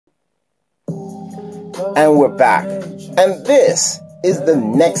And we're back. And this is the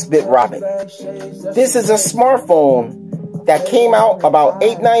Nextbit Robin. This is a smartphone that came out about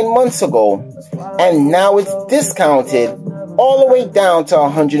 8-9 months ago, and now it's discounted all the way down to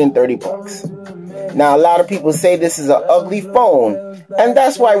 130 bucks. Now, a lot of people say this is an ugly phone, and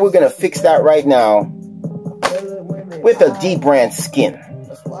that's why we're going to fix that right now with a Dbrand skin.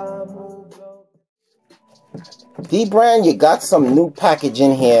 Dbrand, you got some new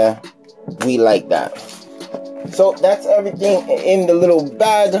packaging here. We like that. So that's everything in the little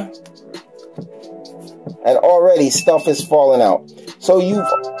bag, and already stuff is falling out. So you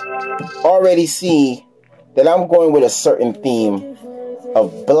already see that I'm going with a certain theme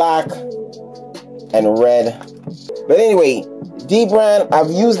of black and red. But anyway, Dbrand,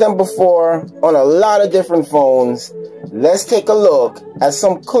 I've used them before on a lot of different phones. Let's take a look at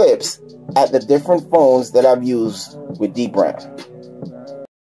some clips at the different phones that I've used with Dbrand.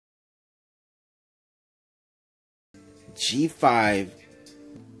 G5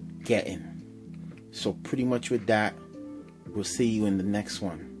 getting. So pretty much with that, we'll see you in the next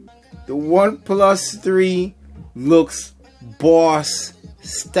one. The OnePlus 3 looks boss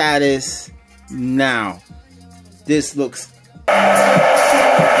status now. This looks...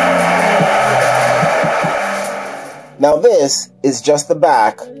 Now this is just the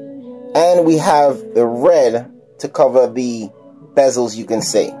back, and we have the red to cover the bezels, you can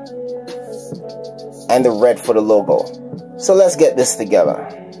say, and the red for the logo. So let's get this together.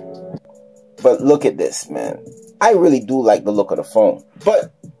 But look at this, man. I really do like the look of the phone.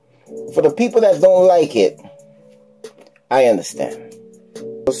 But for the people that don't like it, I understand.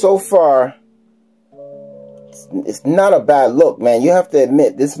 So far, it's not a bad look, man. You have to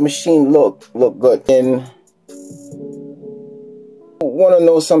admit, this machine look good. And want to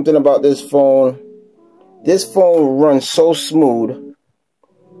know something about this phone? This phone runs so smooth.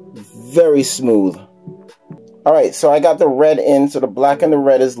 Very smooth. Alright, so I got the red in, so the black and the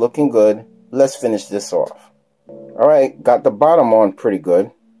red is looking good. Let's finish this off. Alright, got the bottom on pretty good.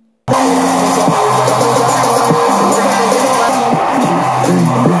 I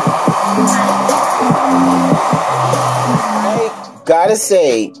gotta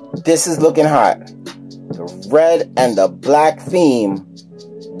say, this is looking hot. The red and the black theme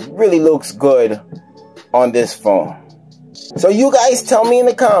really looks good on this phone. So you guys tell me in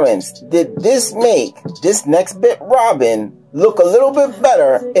the comments, did this make this Nextbit Robin look a little bit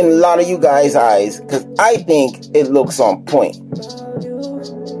better in a lot of you guys' eyes? Because I think it looks on point.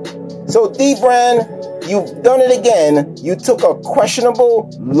 So Dbrand, you've done it again. You took a questionable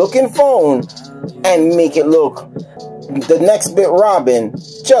looking phone and make it look, the Nextbit Robin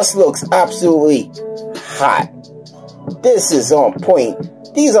just looks absolutely hot. This is on point.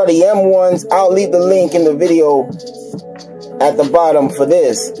 These are the M1s. I'll leave the link in the video at the bottom for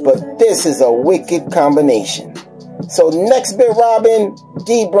this, but this is a wicked combination. So Nextbit Robin,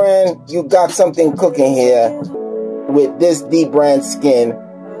 Dbrand, you got something cooking here with this Dbrand skin.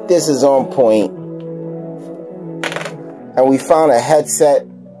 This is on point. And we found a headset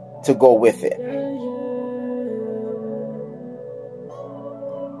to go with it.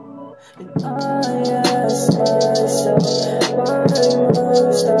 Oh, yes,